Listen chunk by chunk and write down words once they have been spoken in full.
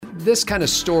this kind of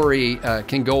story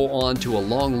can go on to a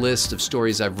long list of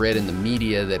stories I've read in the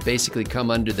media that basically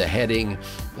come under the heading,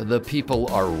 "The people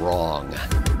are wrong."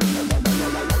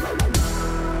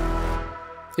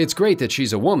 It's great that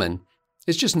she's a woman.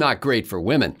 It's just not great for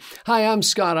women. Hi, I'm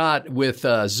Scott Ott with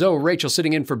Zoe Rachel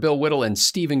sitting in for Bill Whittle and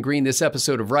Stephen Green. This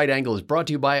episode of Right Angle is brought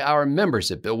to you by our members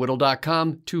at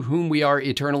BillWhittle.com, to whom we are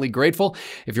eternally grateful.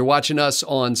 If you're watching us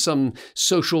on some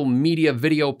social media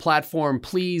video platform,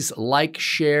 please like,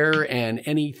 share, and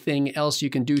anything else you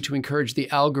can do to encourage the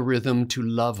algorithm to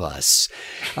love us.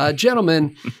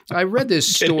 Gentlemen, I read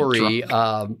this story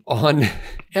on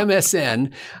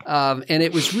MSN, and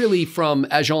it was really from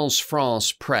Agence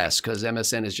France Presse, because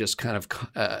MSN is just kind of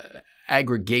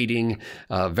aggregating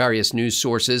various news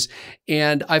sources.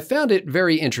 And I found it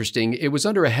very interesting. It was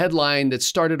under a headline that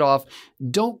started off,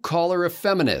 "Don't call her a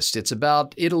feminist." It's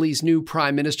about Italy's new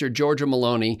Prime Minister, Giorgia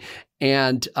Meloni.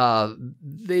 And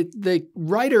the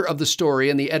writer of the story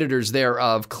and the editors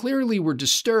thereof clearly were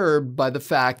disturbed by the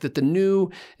fact that the new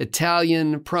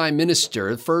Italian Prime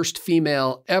Minister, first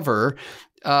female ever,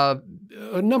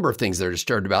 a number of things they're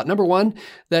disturbed about. Number one,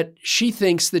 that she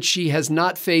thinks that she has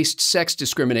not faced sex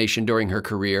discrimination during her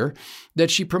career,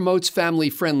 that she promotes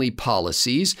family-friendly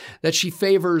policies, that she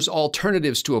favors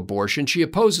alternatives to abortion. She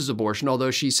opposes abortion,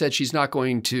 although she said she's not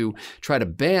going to try to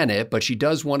ban it, but she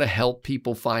does want to help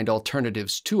people find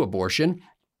alternatives to abortion.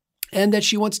 And that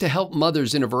she wants to help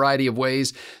mothers in a variety of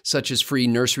ways, such as free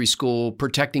nursery school,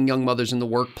 protecting young mothers in the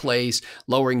workplace,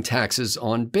 lowering taxes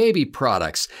on baby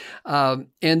products. And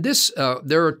this,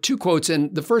 there are two quotes,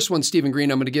 and the first one, Stephen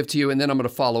Green, I'm going to give to you, and then I'm going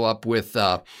to follow up with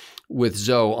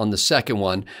Zoe on the second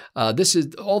one. This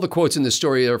is all the quotes in this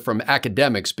story are from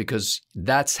academics, because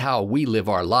that's how we live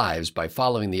our lives, by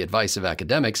following the advice of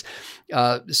academics.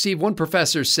 Steve, one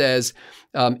professor says,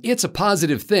 it's a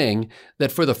positive thing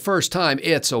that for the first time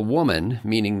it's a woman,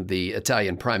 meaning the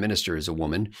Italian prime minister is a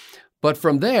woman. But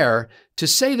from there, to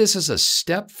say this is a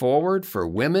step forward for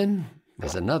women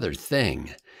is another thing.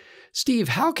 Steve,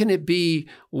 how can it be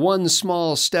one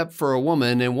small step for a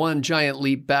woman and one giant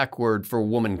leap backward for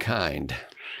womankind?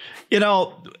 You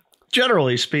know,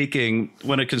 generally speaking,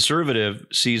 when a conservative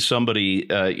sees somebody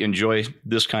enjoy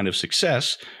this kind of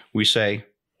success, we say,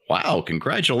 wow,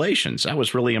 congratulations. That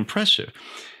was really impressive.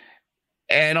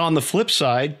 And on the flip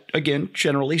side, again,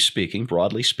 generally speaking,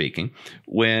 broadly speaking,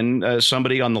 when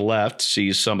somebody on the left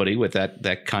sees somebody with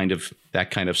that kind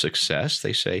of success,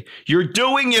 they say, you're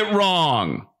doing it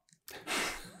wrong.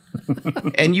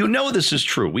 And you know this is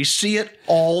true. We see it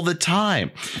all the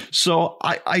time. So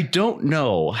I don't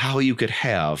know how you could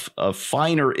have a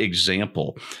finer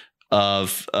example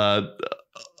of a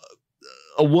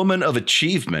woman of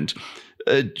achievement.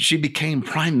 She became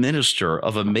prime minister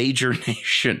of a major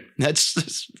nation.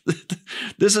 This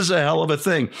is a hell of a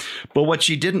thing. But what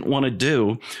she didn't want to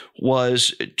do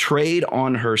was trade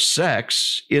on her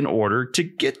sex in order to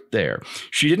get there.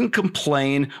 She didn't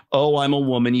complain, oh, I'm a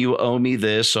woman, you owe me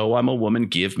this. Oh, I'm a woman,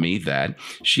 give me that.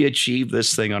 She achieved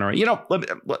this thing on her own. You know,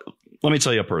 let me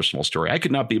tell you a personal story. I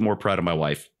could not be more proud of my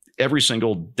wife every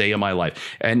single day of my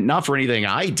life. And not for anything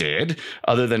I did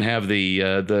other than have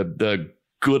the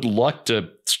good luck to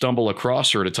stumble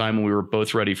across her at a time when we were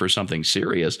both ready for something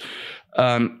serious.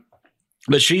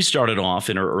 But she started off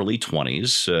in her early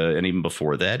 20s, and even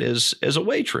before that, as a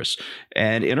waitress.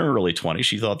 And in her early 20s,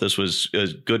 she thought this was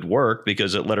good work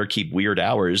because it let her keep weird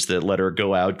hours that let her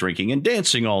go out drinking and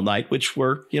dancing all night, which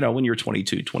were, you know, when you're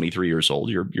 22, 23 years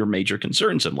old, your major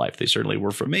concerns in life. They certainly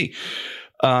were for me.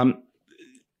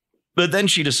 But then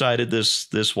she decided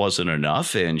this wasn't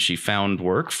enough, and she found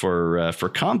work for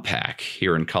Compaq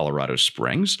here in Colorado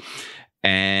Springs,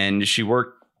 and she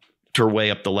worked her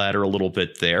way up the ladder a little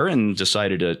bit there, and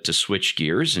decided to switch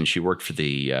gears. And she worked for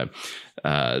the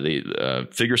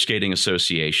Figure Skating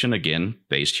Association, again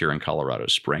based here in Colorado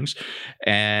Springs.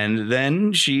 And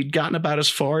then she'd gotten about as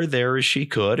far there as she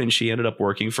could, and she ended up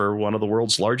working for one of the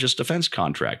world's largest defense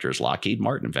contractors, Lockheed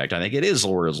Martin. In fact, I think it is the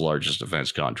world's largest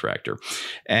defense contractor.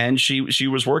 And she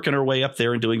was working her way up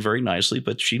there and doing very nicely,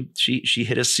 but she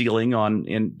hit a ceiling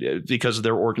because of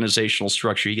their organizational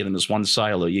structure. You get in this one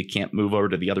silo, you can't move over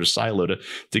to the other silo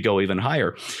to go even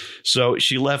higher. So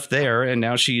she left there, and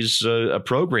now she's a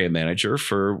program manager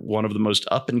for one of the most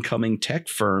up-and-coming tech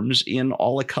firms in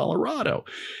all of Colorado.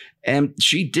 And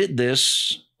she did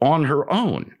this on her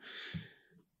own.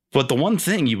 But the one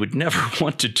thing you would never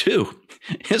want to do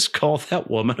is call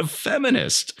that woman a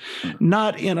feminist.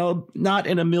 Not in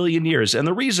a million years. And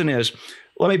the reason is,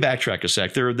 let me backtrack a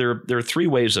sec. There are three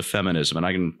waves of feminism, and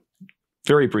I can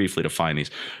very briefly define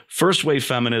these. First wave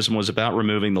feminism was about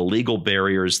removing the legal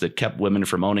barriers that kept women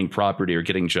from owning property or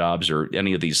getting jobs or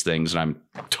any of these things, and I'm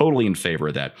totally in favor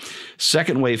of that.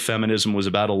 Second wave feminism was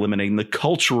about eliminating the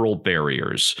cultural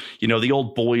barriers, the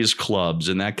old boys clubs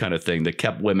and that kind of thing that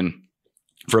kept women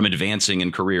from advancing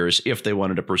in careers if they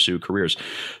wanted to pursue careers.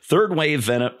 Third wave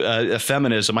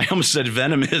feminism, I almost said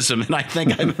venomism, and I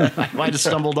think I might have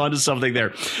stumbled onto something there.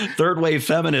 Third wave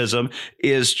feminism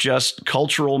is just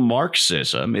cultural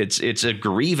Marxism. It's a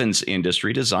grievance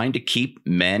industry designed to keep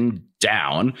men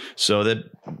down so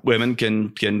that women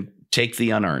can take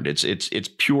the unearned. It's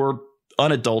pure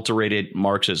unadulterated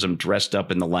Marxism dressed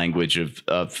up in the language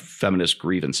of feminist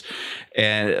grievance.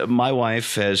 And my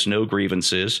wife has no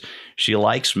grievances. She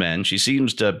likes men. She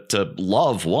seems to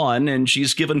love one, and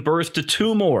she's given birth to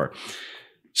two more.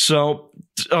 So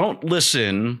don't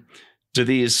listen to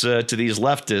these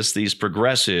leftists, these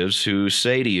progressives who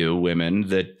say to you, women,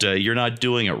 that you're not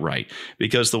doing it right,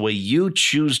 because the way you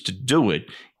choose to do it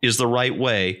is the right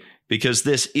way, because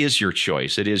this is your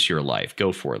choice. It is your life.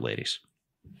 Go for it, ladies.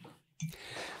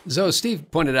 So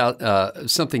Steve pointed out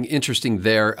something interesting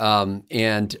there,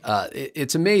 and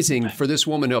it's amazing for this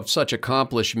woman of such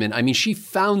accomplishment. I mean, she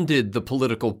founded the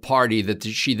political party that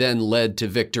she then led to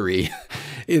victory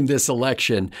in this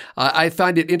election. I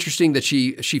find it interesting that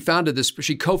she co-founded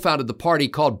the party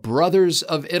called Brothers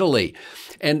of Italy.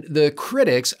 And the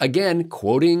critics, again,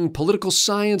 quoting political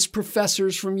science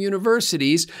professors from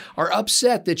universities, are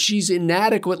upset that she's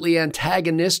inadequately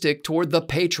antagonistic toward the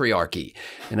patriarchy.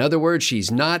 In other words, she's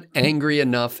not angry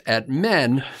enough at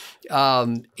men.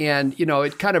 And,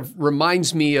 it kind of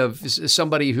reminds me of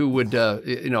somebody who would,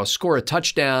 score a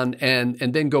touchdown and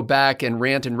then go back and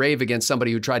rant and rave against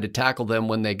somebody who tried to tackle them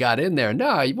when they got in there.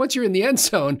 No, once you're in the end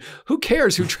zone, who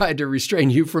cares who tried to restrain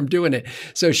you from doing it?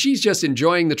 So she's just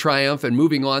enjoying the triumph and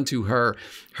moving on to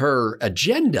her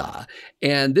agenda.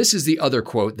 And this is the other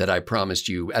quote that I promised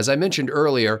you. As I mentioned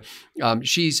earlier,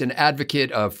 she's an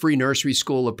advocate of free nursery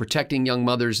school, of protecting young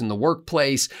mothers in the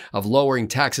workplace, of lowering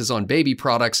taxes on baby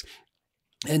products.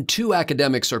 And two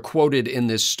academics are quoted in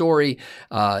this story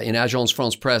in Agence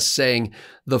France-Presse saying,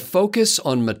 "The focus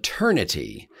on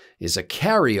maternity is a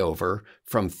carryover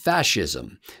from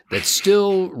fascism that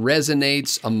still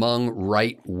resonates among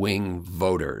right-wing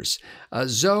voters."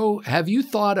 Zoe, have you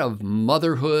thought of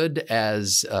motherhood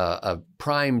as a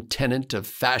prime tenet of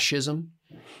fascism?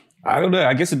 I don't know.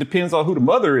 I guess it depends on who the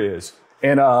mother is.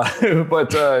 And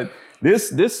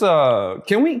This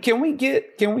can we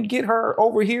get her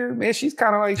over here, man? She's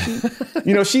kind of like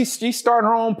she's starting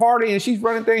her own party and she's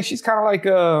running things. She's kind of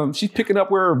like she's picking up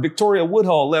where Victoria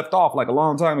Woodhull left off like a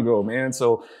long time ago, man.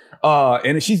 So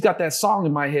and she's got that song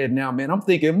in my head now, man. I'm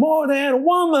thinking more than a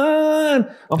woman.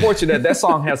 Unfortunately, that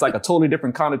song has like a totally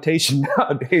different connotation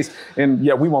nowadays. And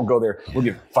yeah, we won't go there. We'll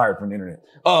get fired from the internet.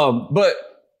 But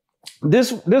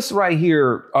this right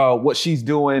here, what she's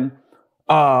doing,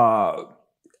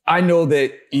 I know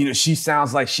that, she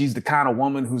sounds like she's the kind of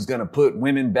woman who's going to put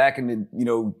women back in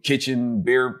the, kitchen,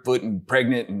 barefoot and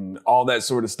pregnant and all that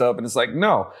sort of stuff. And it's like,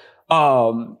 no,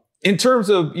 in terms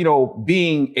of,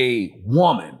 being a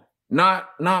woman, not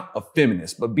a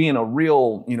feminist, but being a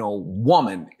real,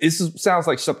 woman, sounds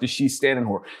like something she's standing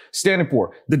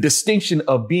for the distinction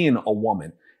of being a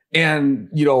woman. And,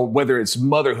 whether it's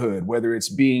motherhood, whether it's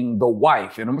being the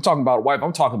wife, and I'm talking about a wife,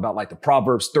 I'm talking about like the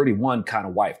Proverbs 31 kind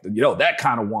of wife, that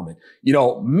kind of woman,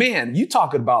 man, you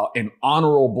talking about an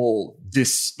honorable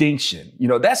distinction.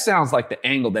 That sounds like the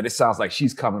angle that it sounds like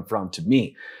she's coming from to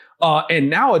me. And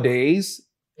nowadays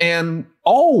and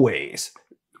always,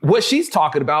 what she's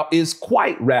talking about is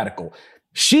quite radical.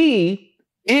 She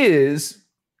is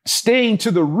staying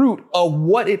to the root of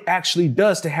what it actually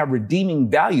does to have redeeming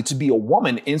value to be a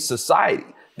woman in society.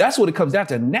 That's what it comes down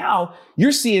to. Now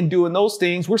you're seeing doing those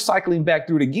things. We're cycling back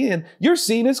through it again. You're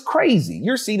seen as crazy.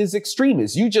 You're seen as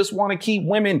extremists. You just want to keep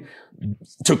women,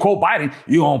 to quote Biden,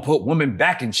 you're going to put women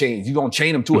back in chains. You're going to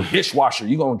chain them to a dishwasher.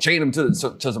 You're going to chain them to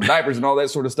some diapers and all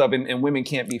that sort of stuff. And women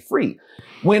can't be free.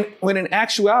 When in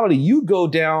actuality, you go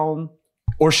down,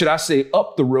 or should I say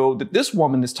up the road that this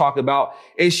woman is talking about,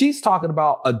 and she's talking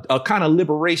about a kind of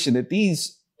liberation that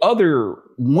these other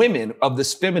women of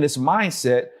this feminist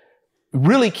mindset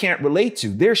really can't relate to.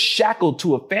 They're shackled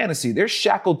to a fantasy. They're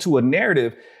shackled to a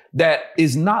narrative that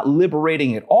is not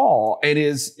liberating at all and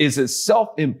is a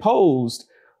self-imposed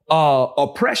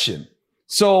oppression.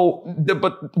 So,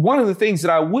 but one of the things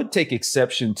that I would take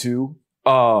exception to,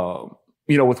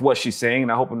 with what she's saying,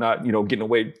 and I hope I'm not, getting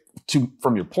away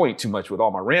from your point too much with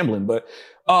all my rambling, but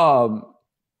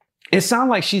it sounded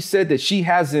like she said that she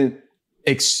hasn't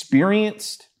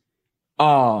experienced,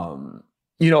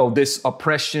 this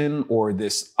oppression or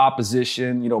this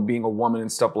opposition, being a woman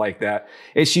and stuff like that.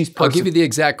 And I'll give you the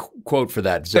exact quote for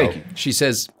that, Zoe. Thank you. She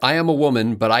says, "I am a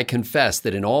woman, but I confess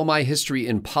that in all my history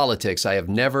in politics, I have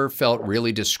never felt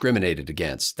really discriminated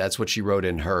against." That's what she wrote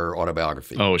in her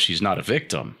autobiography. Oh, she's not a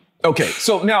victim. Okay,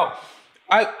 so now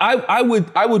I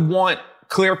would want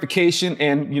clarification,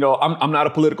 and I'm not a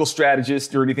political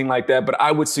strategist or anything like that, but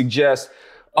I would suggest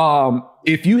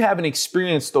if you haven't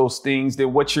experienced those things,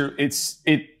 then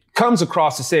it comes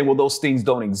across to say, well, those things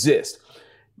don't exist.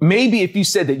 Maybe if you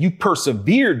said that you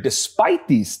persevered despite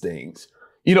these things,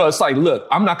 it's like, look,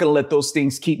 I'm not going to let those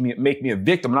things make me a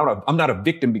victim. I'm not a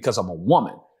victim because I'm a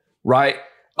woman, right?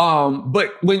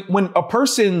 But when a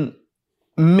person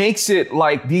makes it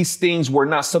like these things were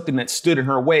not something that stood in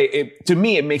her way, to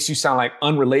me, it makes you sound like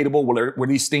unrelatable, where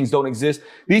these things don't exist.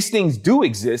 These things do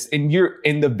exist, and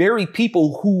the very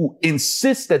people who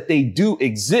insist that they do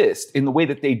exist in the way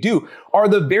that they do are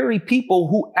the very people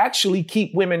who actually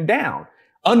keep women down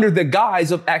under the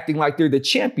guise of acting like they're the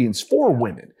champions for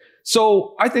women.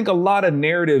 So I think a lot of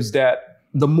narratives that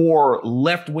the more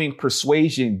left-wing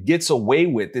persuasion gets away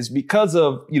with is because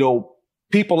of,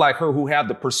 people like her who have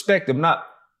the perspective, not,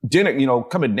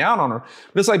 coming down on her.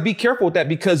 But it's like, be careful with that,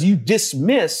 because you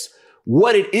dismiss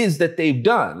what it is that they've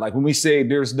done. Like when we say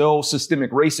there's no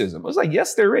systemic racism, it's like,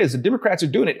 yes, there is. The Democrats are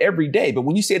doing it every day. But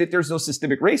when you say that there's no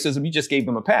systemic racism, you just gave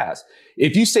them a pass.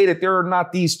 If you say that there are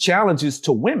not these challenges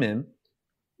to women,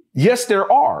 yes,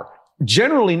 there are.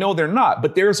 Generally, no, they're not.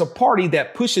 But there's a party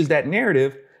that pushes that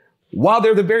narrative while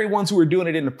they're the very ones who are doing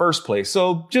it in the first place.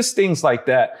 So just things like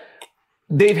that.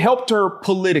 They've helped her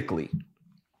politically,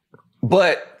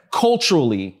 but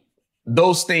culturally,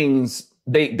 those things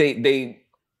they're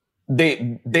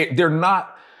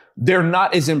not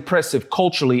as impressive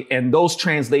culturally, and those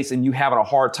translates, and you having a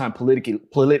hard time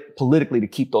politically to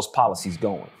keep those policies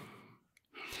going.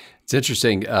 It's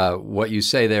interesting what you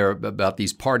say there about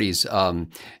these parties.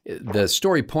 The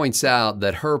story points out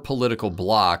that her political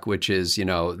bloc, which is,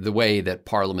 the way that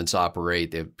parliaments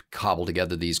operate, they've cobbled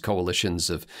together these coalitions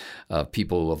of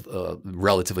people of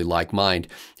relatively like mind,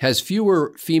 has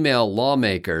fewer female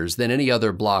lawmakers than any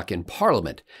other bloc in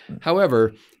parliament.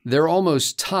 However, they're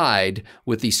almost tied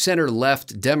with the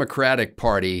center-left Democratic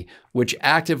Party, which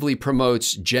actively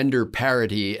promotes gender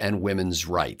parity and women's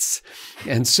rights.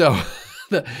 And so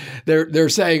they're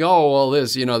saying, oh, well,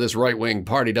 this right-wing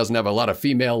party doesn't have a lot of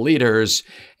female leaders,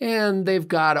 and they've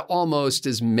got almost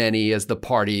as many as the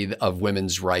party of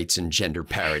women's rights and gender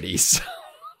parity.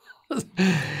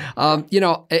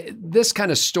 This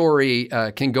kind of story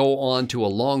can go on to a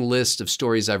long list of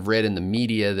stories I've read in the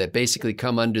media that basically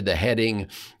come under the heading,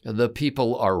 "The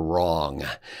people are wrong."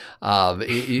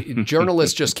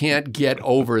 Journalists just can't get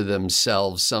over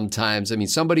themselves sometimes. I mean,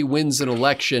 somebody wins an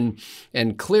election,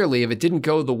 and clearly if it didn't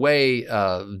go the way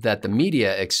that the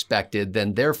media expected,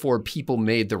 then therefore people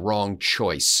made the wrong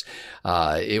choice.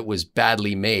 It was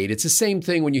badly made. It's the same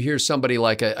thing when you hear somebody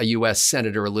like a U.S.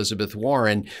 Senator Elizabeth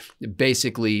Warren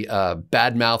basically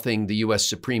bad-mouthing the U.S.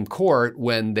 Supreme Court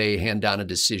when they hand down a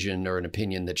decision or an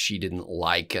opinion that she didn't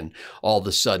like, and all of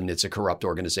a sudden it's a corrupt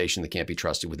organization that can't be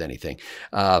trusted with anything.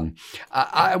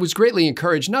 I was greatly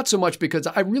encouraged, not so much because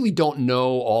I really don't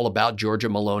know all about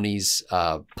Giorgia Meloni's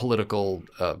political,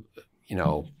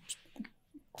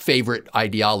 favorite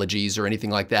ideologies or anything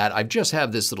like that. I just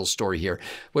have this little story here.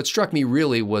 What struck me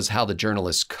really was how the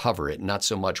journalists cover it, not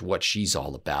so much what she's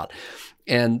all about.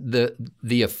 And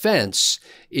the offense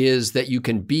is that you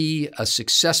can be a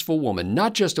successful woman,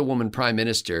 not just a woman prime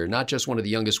minister, not just one of the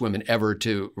youngest women ever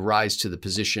to rise to the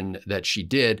position that she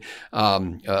did,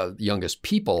 youngest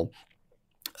people,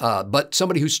 but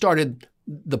somebody who started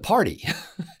the party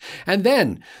and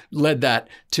then led that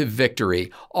to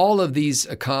victory. All of these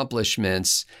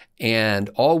accomplishments, and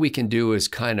all we can do is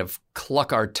kind of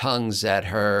cluck our tongues at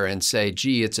her and say,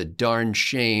 gee, it's a darn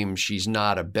shame she's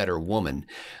not a better woman.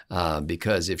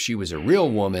 Because if she was a real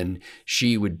woman,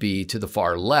 she would be to the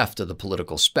far left of the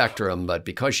political spectrum. But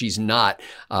because she's not,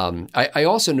 I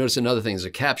also noticed another thing. There's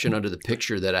a caption under the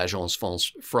picture that Agence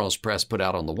France Presse put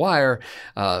out on The Wire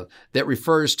that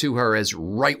refers to her as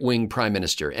right-wing prime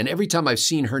minister. And every time I've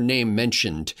seen her name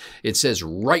mentioned, it says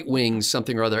right-wing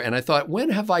something or other. And I thought, when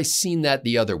have I seen that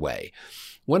the other way?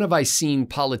 When have I seen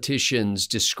politicians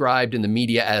described in the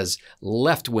media as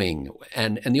left-wing?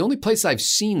 And the only place I've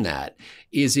seen that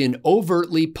is in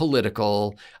overtly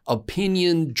political,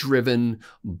 opinion-driven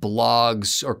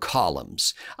blogs or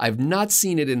columns. I've not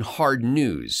seen it in hard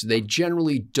news. They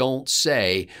generally don't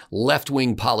say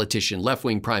left-wing politician,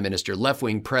 left-wing prime minister,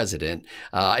 left-wing president.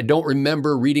 I don't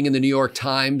remember reading in the New York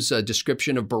Times a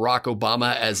description of Barack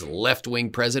Obama as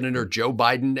left-wing president or Joe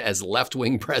Biden as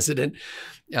left-wing president.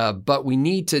 But we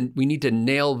need to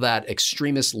nail that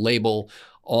extremist label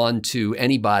onto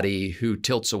anybody who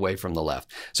tilts away from the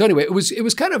left. So anyway, it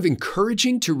was kind of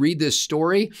encouraging to read this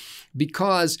story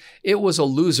because it was a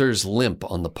loser's limp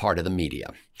on the part of the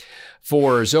media.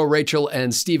 For Zoe Rachel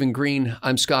and Stephen Green,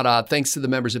 I'm Scott Ott. Thanks to the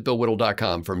members at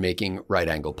BillWhittle.com for making Right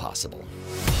Angle possible.